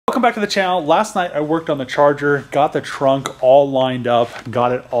Welcome back to the channel. Last night I worked on the Charger, got the trunk all lined up,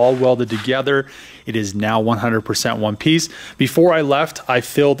 got it all welded together. It is now 100% one piece. Before I left, I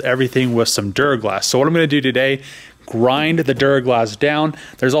filled everything with some Duraglass. So what I'm gonna do today, grind the Duraglass down.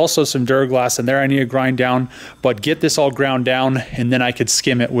 There's also some Duraglass in there I need to grind down, but get this all ground down and then I could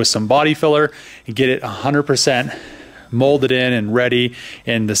skim it with some body filler and get it 100% molded in and ready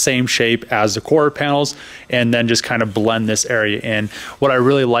in the same shape as the quarter panels, and then just kind of blend this area in. What I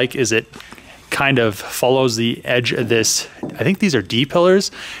really like is it kind of follows the edge of this, I think these are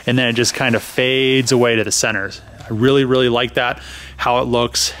D-pillars, and then it just kind of fades away to the centers. I really, really like that, how it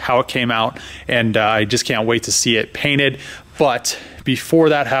looks, how it came out, and I just can't wait to see it painted. But before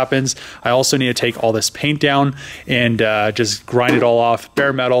that happens, I also need to take all this paint down and just grind it all off,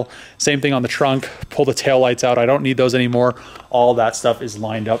 bare metal. Same thing on the trunk, pull the taillights out. I don't need those anymore. All that stuff is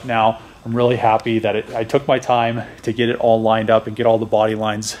lined up now. I'm really happy that I took my time to get it all lined up and get all the body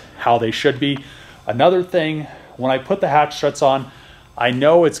lines how they should be. Another thing, when I put the hatch struts on, I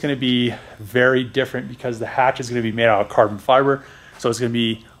know it's gonna be very different because the hatch is gonna be made out of carbon fiber, so it's gonna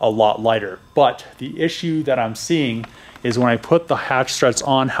be a lot lighter. But the issue that I'm seeing is when I put the hatch struts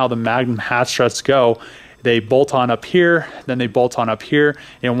on, how the Magnum hatch struts go, they bolt on up here, then they bolt on up here,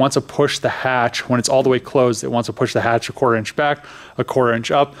 and it wants to push the hatch, when it's all the way closed, it wants to push the hatch a 1/4 inch back, a 1/4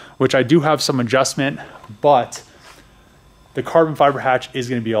 inch up, which I do have some adjustment, but the carbon fiber hatch is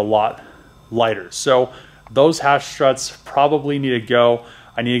gonna be a lot lighter. So those hatch struts probably need to go.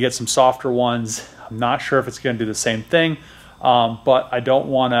 I need to get some softer ones. I'm not sure if it's gonna do the same thing, but I don't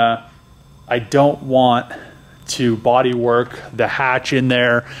want to body work the hatch in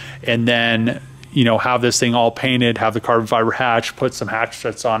there and then, you know, have this thing all painted, have the carbon fiber hatch, put some hatch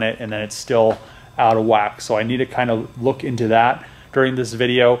struts on it, and then it's still out of whack. So I need to kind of look into that during this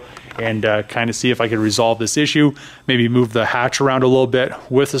video and kind of see if I could resolve this issue. Maybe move the hatch around a little bit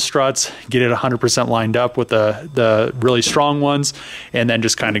with the struts, get it 100% lined up with the really strong ones, and then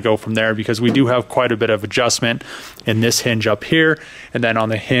just kind of go from there, because we do have quite a bit of adjustment in this hinge up here and then on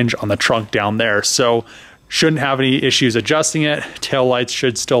the hinge on the trunk down there. So shouldn't have any issues adjusting it. Tail lights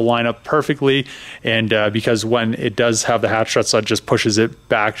should still line up perfectly, and because when it does have the hatch struts, it just pushes it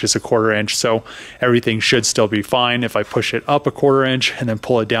back just a 1/4 inch, so everything should still be fine if I push it up a 1/4 inch and then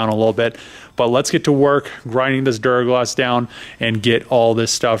pull it down a little bit. But let's get to work grinding this Duraglass down and get all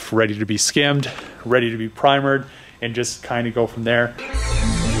this stuff ready to be skimmed, ready to be primered, and just kind of go from there.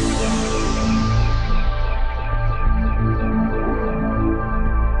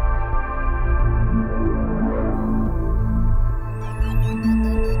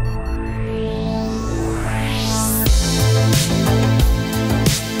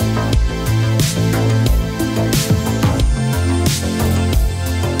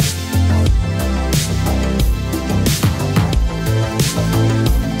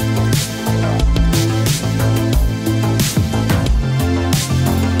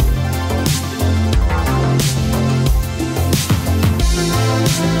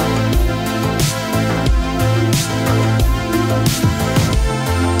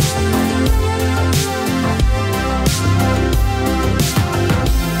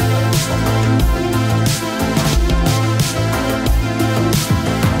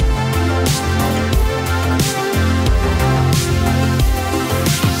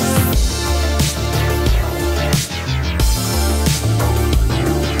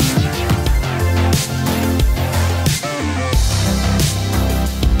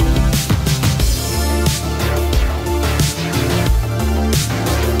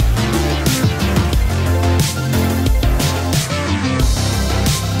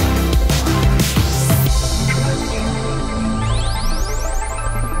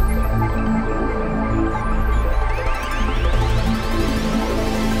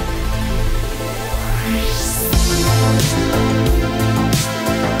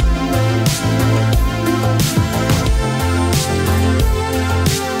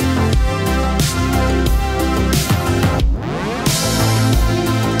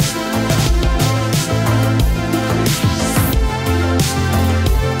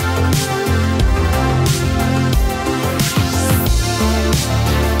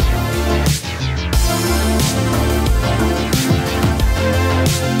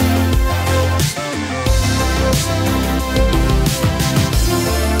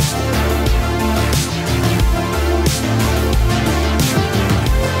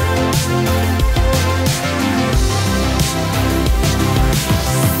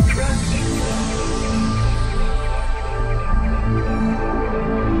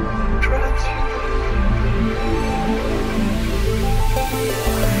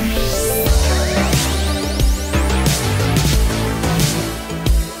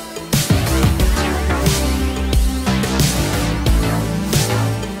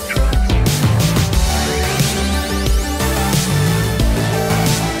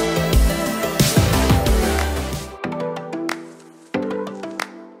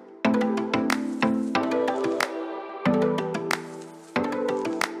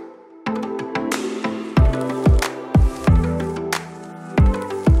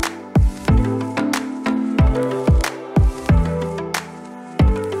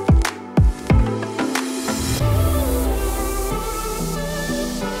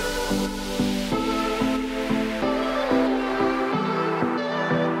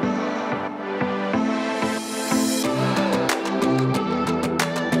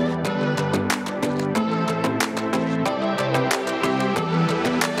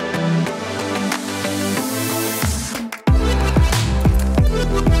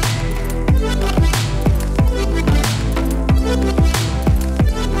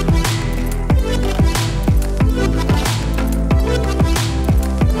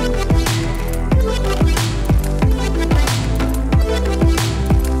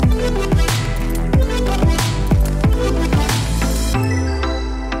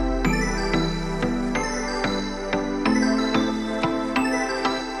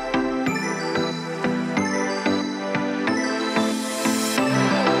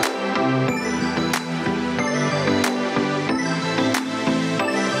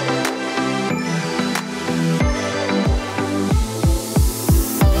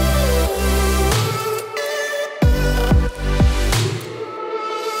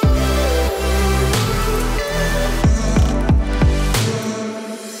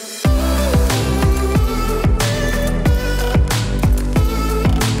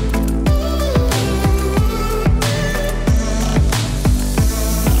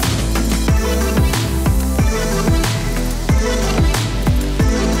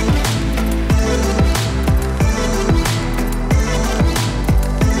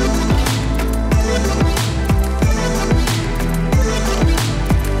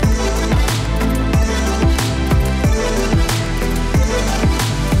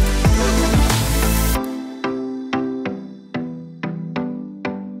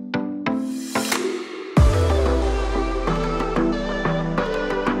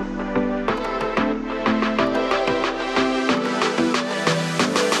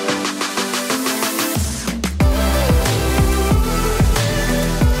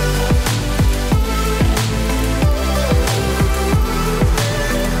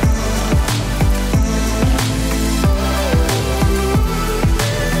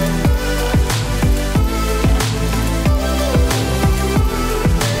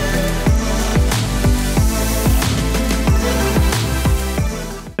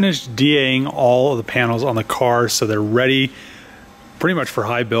 finished DAing all of the panels on the car, so they're ready pretty much for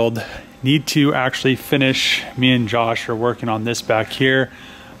high build. Need to actually finish, me and Josh are working on this back here.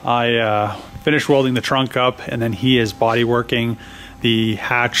 I finished welding the trunk up, and then he is body working the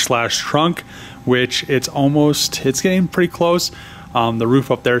hatch slash trunk, which it's getting pretty close. The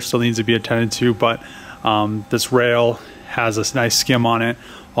roof up there still needs to be attended to, but this rail has a nice skim on it.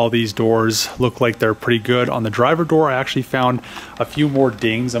 All these doors look like they're pretty good. On the driver door, I actually found a few more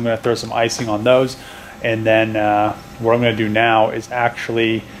dings. I'm gonna throw some icing on those. And then what I'm gonna do now is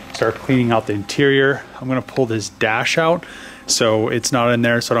actually start cleaning out the interior. I'm gonna pull this dash out so it's not in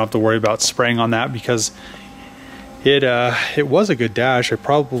there, so I don't have to worry about spraying on that, because it was a good dash. I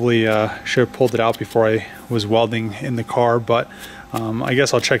probably should have pulled it out before I was welding in the car, but I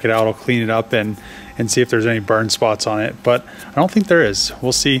guess I'll check it out. I'll clean it up and see if there's any burn spots on it, but I don't think there is.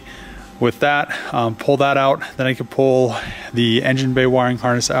 We'll see. With that, pull that out, then I can pull the engine bay wiring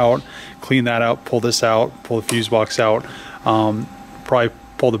harness out, clean that out, pull this out, pull the fuse box out, probably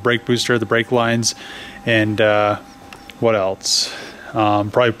pull the brake booster, the brake lines, and what else?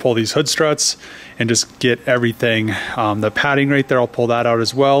 Probably pull these hood struts and just get everything, the padding right there, I'll pull that out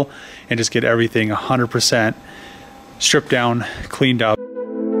as well, and just get everything 100% stripped down, cleaned up.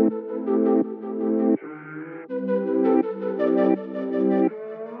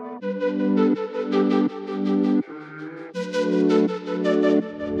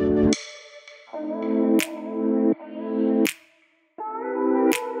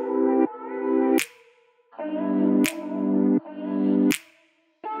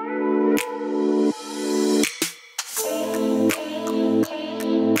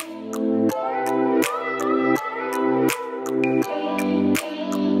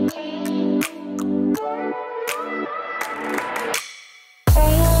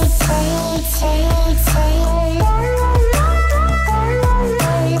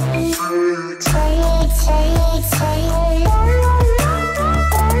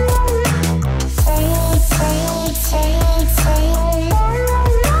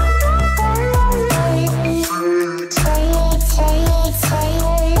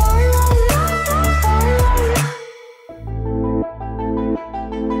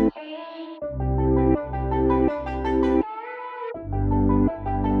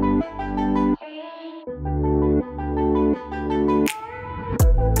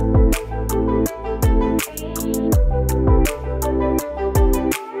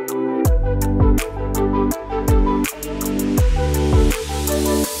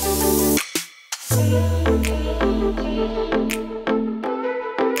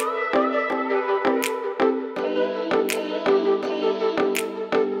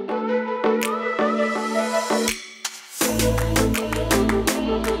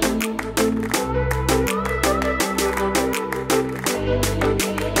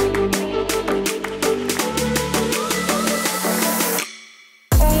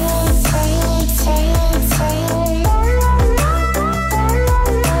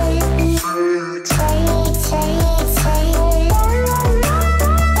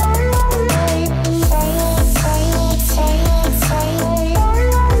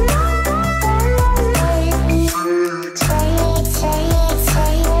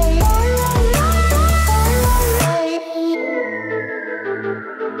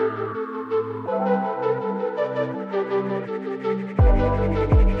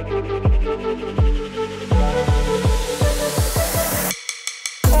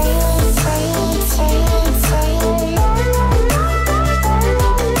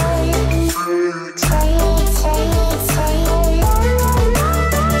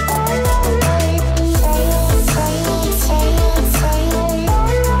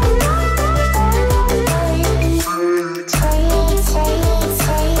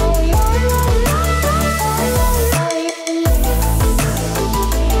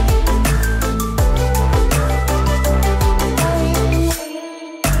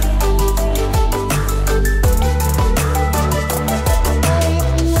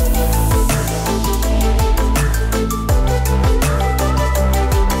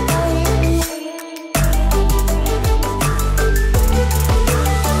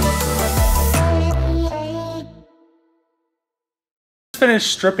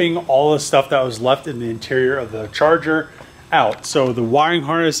 Finished stripping all the stuff that was left in the interior of the Charger out. So the wiring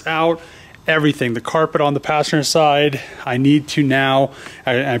harness out, everything, the carpet on the passenger side. I need to now,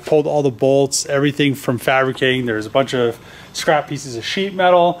 I pulled all the bolts, everything from fabricating. There's a bunch of scrap pieces of sheet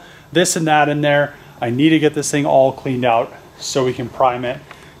metal, this and that in there. I need to get this thing all cleaned out so we can prime it.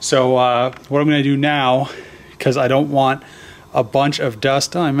 So what I'm gonna do now, because I don't want a bunch of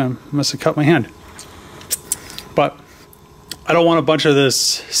dust, I must have cut my hand. But I don't want a bunch of this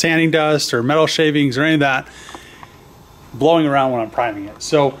sanding dust or metal shavings or any of that blowing around when I'm priming it.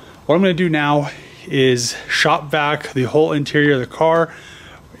 So what I'm going to do now is shop vac the whole interior of the car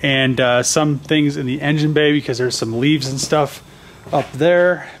and some things in the engine bay, because there's some leaves and stuff up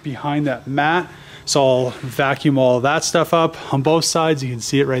there behind that mat. So I'll vacuum all of that stuff up on both sides. You can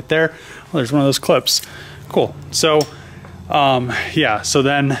see it right there. Well, there's one of those clips. Cool. So yeah, so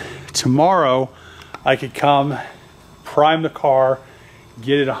then tomorrow I could come prime the car,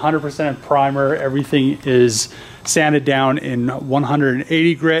 get it 100% in primer. Everything is sanded down in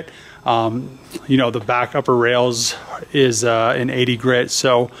 180 grit. You know, the back upper rails is in 80 grit.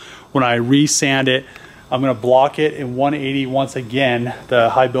 So when I re-sand it, I'm going to block it in 180 once again, the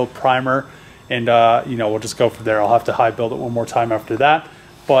high build primer. And, you know, we'll just go from there. I'll have to high build it one more time after that.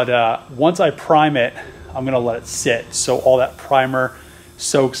 But once I prime it, I'm going to let it sit. So all that primer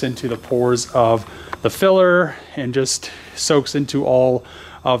soaks into the pores of the filler and just soaks into all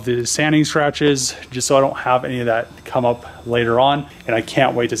of the sanding scratches, just so I don't have any of that come up later on. And I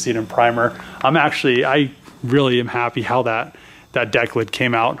can't wait to see it in primer. I really am happy how that deck lid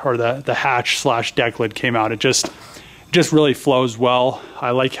came out, or the hatch slash deck lid came out. It just really flows well. I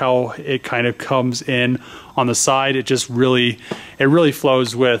like how it kind of comes in on the side. It really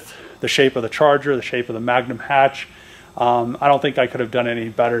flows with the shape of the Charger, the shape of the Magnum hatch. I don't think I could have done any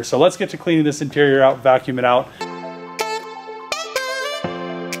better. So let's get to cleaning this interior out, vacuum it out.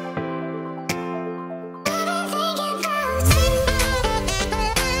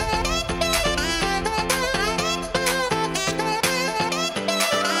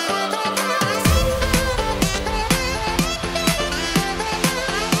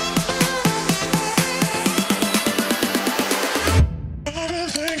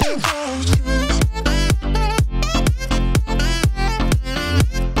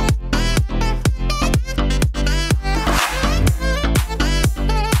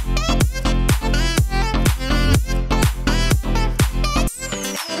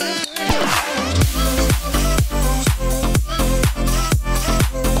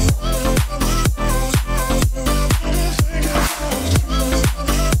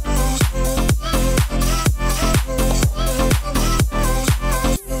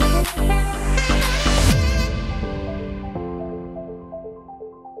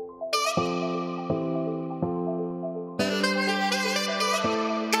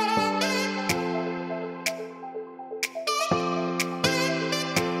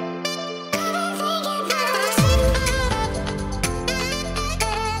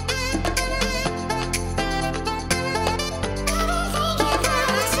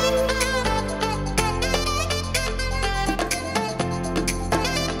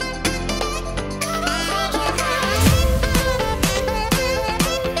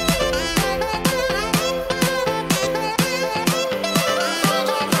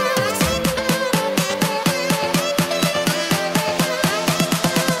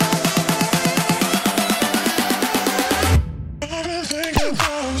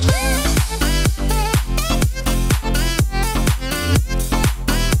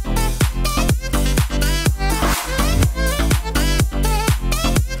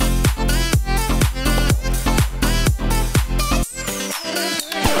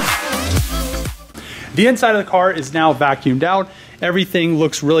 The inside of the car is now vacuumed out. Everything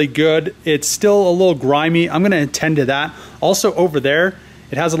looks really good. It's still a little grimy. I'm going to attend to that. Also over there,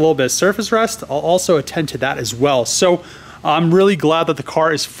 it has a little bit of surface rust. I'll also attend to that as well. So I'm really glad that the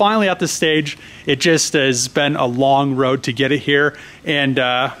car is finally at this stage. It just has been a long road to get it here. And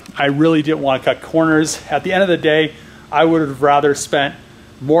I really didn't want to cut corners. At the end of the day, I would have rather spent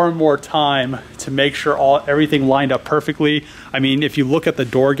more and more time to make sure everything lined up perfectly. I mean, if you look at the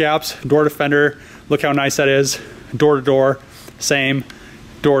door gaps, door to fender, look how nice that is. Door to door, same.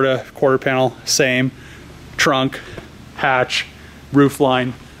 Door to quarter panel, same. Trunk, hatch, roof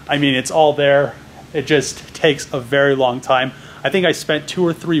line. I mean, it's all there. It just takes a very long time. I think I spent 2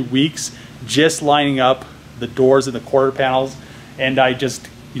 or 3 weeks just lining up the doors and the quarter panels. And I just,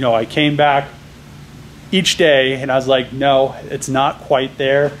 you know, I came back each day and I was like, no, it's not quite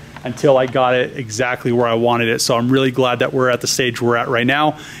there, until I got it exactly where I wanted it. So I'm really glad that we're at the stage we're at right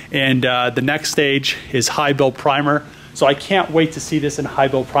now. And the next stage is high build primer. So I can't wait to see this in high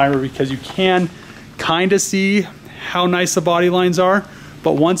build primer, because you can kind of see how nice the body lines are,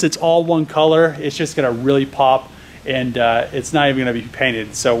 but once it's all one color, it's just gonna really pop, and it's not even gonna be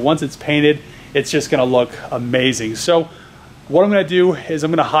painted. So once it's painted, it's just gonna look amazing. So what I'm gonna do is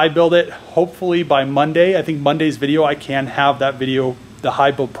I'm gonna high build it, hopefully by Monday. I think Monday's video, I can have that video, the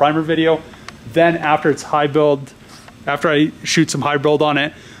high build primer video. Then after it's high build, after I shoot some high build on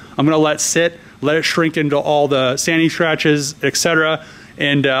it, I'm gonna let it sit. let it shrink into all the sanding scratches, etc.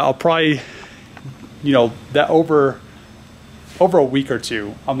 And I'll probably, you know, that over a week or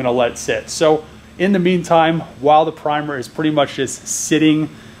two, I'm gonna let it sit. So in the meantime, while the primer is pretty much just sitting,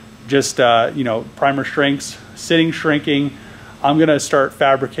 just you know, primer shrinks, sitting, shrinking, I'm gonna start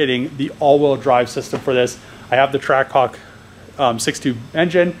fabricating the all-wheel drive system for this. I have the Trackhawk 6-tube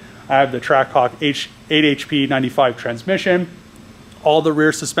engine. I have the Trackhawk 8 HP 95 transmission, all the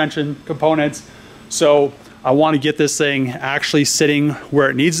rear suspension components. So I want to get this thing actually sitting where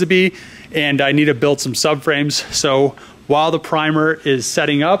it needs to be, and I need to build some subframes. So while the primer is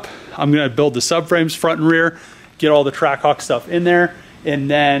setting up, I'm going to build the subframes front and rear, get all the Trackhawk stuff in there, and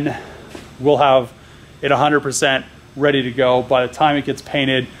then we'll have it 100% ready to go. By the time it gets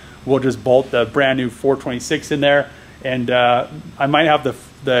painted, we'll just bolt the brand new 426 in there, and I might have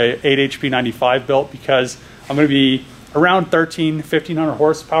the 8 HP 95 built because I'm going to be around 1,500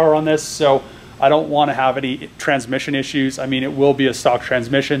 horsepower on this, so I don't want to have any transmission issues. I mean, it will be a stock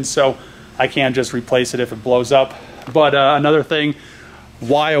transmission, so I can't just replace it if it blows up. But another thing,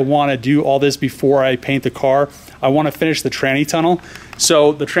 why I want to do all this before I paint the car, I want to finish the tranny tunnel.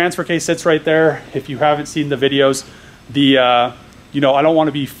 So the transfer case sits right there. If you haven't seen the videos, you know, I don't want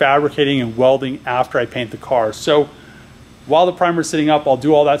to be fabricating and welding after I paint the car. So while the primer's sitting up, I'll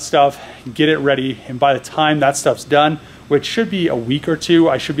do all that stuff, get it ready, and by the time that stuff's done, which should be a week or two,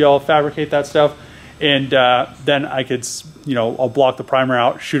 I should be able to fabricate that stuff, and then I could, you know, I'll block the primer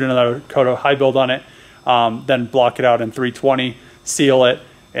out, shoot another coat of high build on it, then block it out in 320, seal it,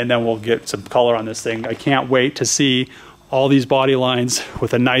 and then we'll get some color on this thing. I can't wait to see all these body lines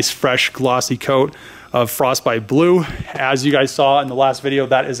with a nice, fresh, glossy coat of Frostbite Blue. As you guys saw in the last video,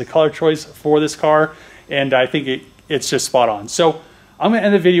 that is a color choice for this car, and I think it's just spot on. So I'm gonna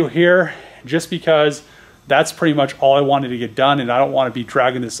end the video here just because that's pretty much all I wanted to get done, and I don't want to be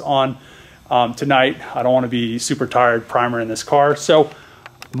dragging this on tonight. I don't want to be super tired primering this car. So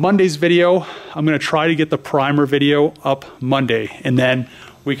Monday's video, I'm gonna try to get the primer video up Monday, and then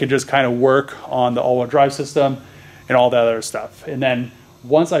we can just kind of work on the all-wheel drive system and all that other stuff. And then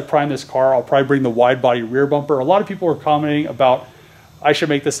once I prime this car, I'll probably bring the wide body rear bumper. A lot of people are commenting about I should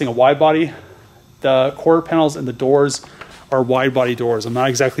make this thing a wide body. The quarter panels and the doors are wide body doors. I'm not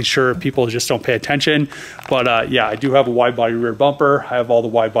exactly sure if people just don't pay attention, but yeah, I do have a wide body rear bumper. I have all the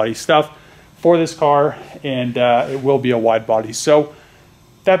wide body stuff for this car, and it will be a wide body. So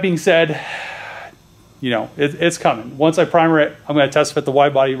that being said, you know, it's coming. Once I primer it, I'm gonna test fit the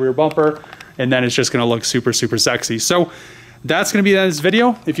wide body rear bumper, and then it's just gonna look super, super sexy. So that's gonna be the end of this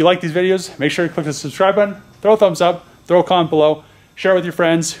video. If you like these videos, make sure to click the subscribe button, throw a thumbs up, throw a comment below, share it with your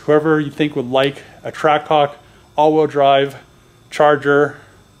friends, whoever you think would like a Trackhawk all-wheel drive Charger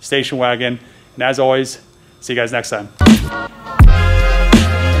station wagon. And as always, see you guys next time.